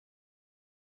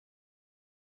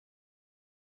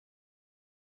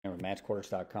with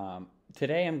MatchQuarters.com.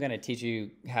 Today I'm going to teach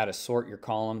you how to sort your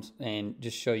columns and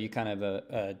just show you kind of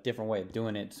a different way of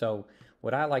doing it. So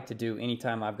what I like to do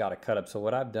anytime I've got a cut up, so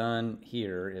what I've done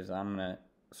here is I'm going to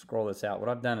scroll this out. What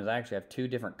I've done is I actually have two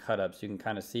different cut ups. You can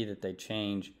kind of see that they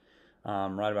change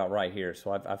right about right here.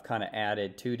 So I've kind of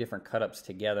added two different cut ups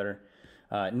together.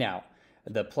 Now,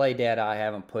 the play data I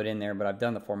haven't put in there, but I've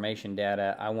done the formation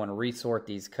data. I want to resort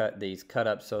these cut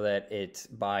ups so that it's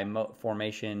by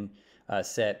formation,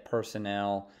 set,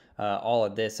 personnel, all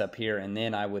of this up here, and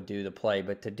then I would do the play.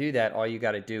 But to do that, all you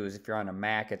got to do is if you're on a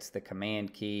Mac, it's the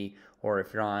command key, or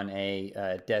if you're on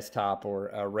a desktop or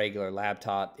a regular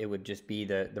laptop, it would just be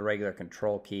the regular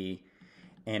control key.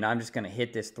 And I'm just going to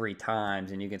hit this 3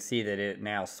 times, and you can see that it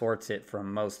now sorts it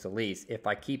from most to least. If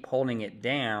I keep holding it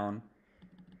down,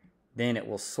 then it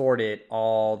will sort it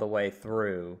all the way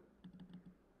through.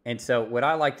 And so what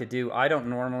I like to do, I don't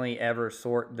normally ever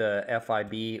sort the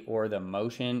FIB or the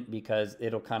motion because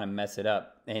it'll kind of mess it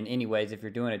up. And anyways, if you're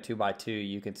doing a 2x2,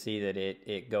 you can see that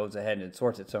it goes ahead and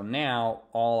sorts it. So now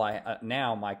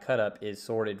now my cut up is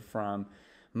sorted from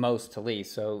most to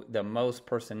least. So the most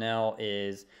personnel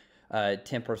is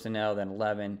 10 personnel, then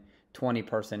 11, 20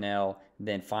 personnel,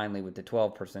 then finally with the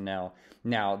 12 personnel.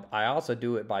 Now, I also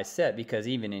do it by set because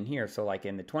even in here, so like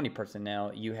in the 20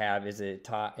 personnel, you have is it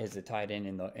tight end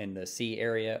in the C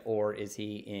area, or is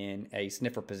he in a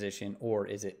sniffer position, or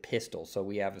is it pistol? So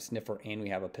we have a sniffer and we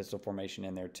have a pistol formation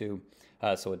in there too.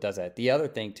 So it does that. The other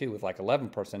thing too with like 11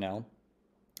 personnel,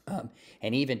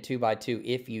 and even 2x2,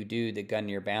 if you do the gun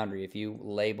near boundary, if you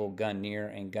label gun near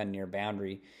and gun near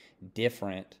boundary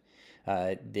different,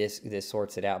 this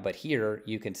sorts it out. But here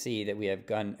you can see that we have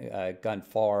gun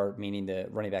far, meaning the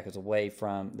running back is away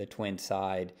from the twin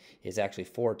side, is actually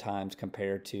 4 times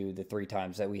compared to the 3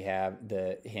 times that we have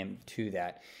him to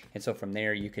that. And so from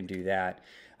there you can do that.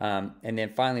 And then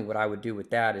finally what I would do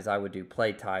with that is I would do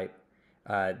play type,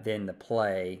 then the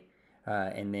play,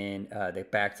 and then the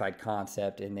backside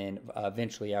concept, and then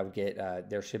eventually I would get,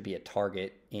 there should be a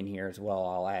target in here as well.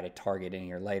 I'll add a target in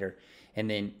here later, and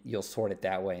then you'll sort it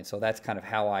that way. And so that's kind of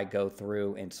how I go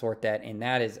through and sort that, and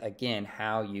that is, again,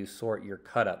 how you sort your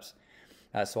cut-ups.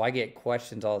 So I get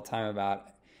questions all the time about,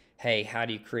 hey, how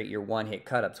do you create your one-hit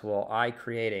cut-ups? Well, I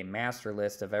create a master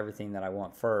list of everything that I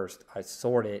want first. I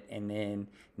sort it, and then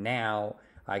now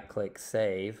I click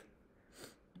save.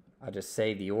 I just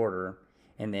save the order.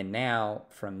 And then now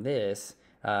from this,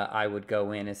 I would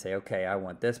go in and say, okay, I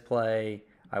want this play,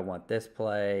 I want this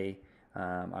play,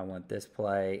 I want this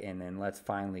play, and then let's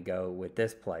finally go with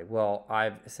this play. Well,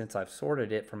 since I've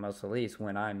sorted it from most to least,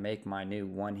 when I make my new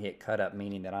one-hit cut-up,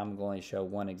 meaning that I'm going to show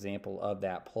one example of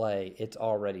that play, it's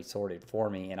already sorted for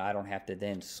me, and I don't have to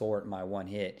then sort my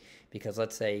one-hit. Because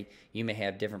let's say you may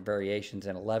have different variations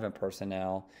in 11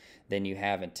 personnel than you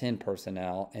have in 10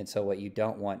 personnel, and so what you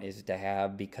don't want is to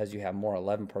have, because you have more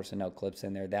 11 personnel clips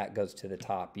in there, that goes to the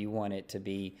top. You want it to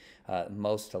be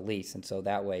most to least, and so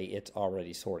that way it's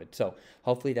already sorted. So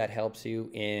hopefully that helps you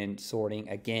in sorting.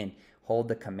 Again, hold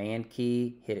the command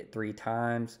key, hit it 3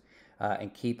 times,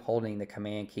 and keep holding the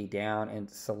command key down and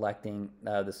selecting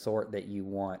the sort that you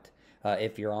want.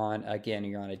 If you're on, again,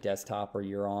 you're on a desktop, or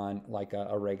you're on like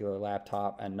a regular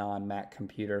laptop, a non-Mac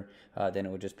computer, then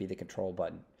it would just be the control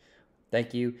button.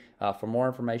 Thank you. For more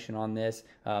information on this,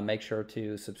 make sure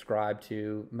to subscribe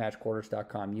to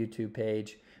MatchQuarters.com YouTube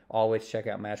page. Always check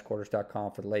out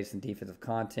MatchQuarters.com for the latest in defensive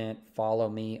content. Follow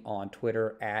me on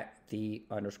Twitter at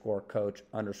 @the_coach_A.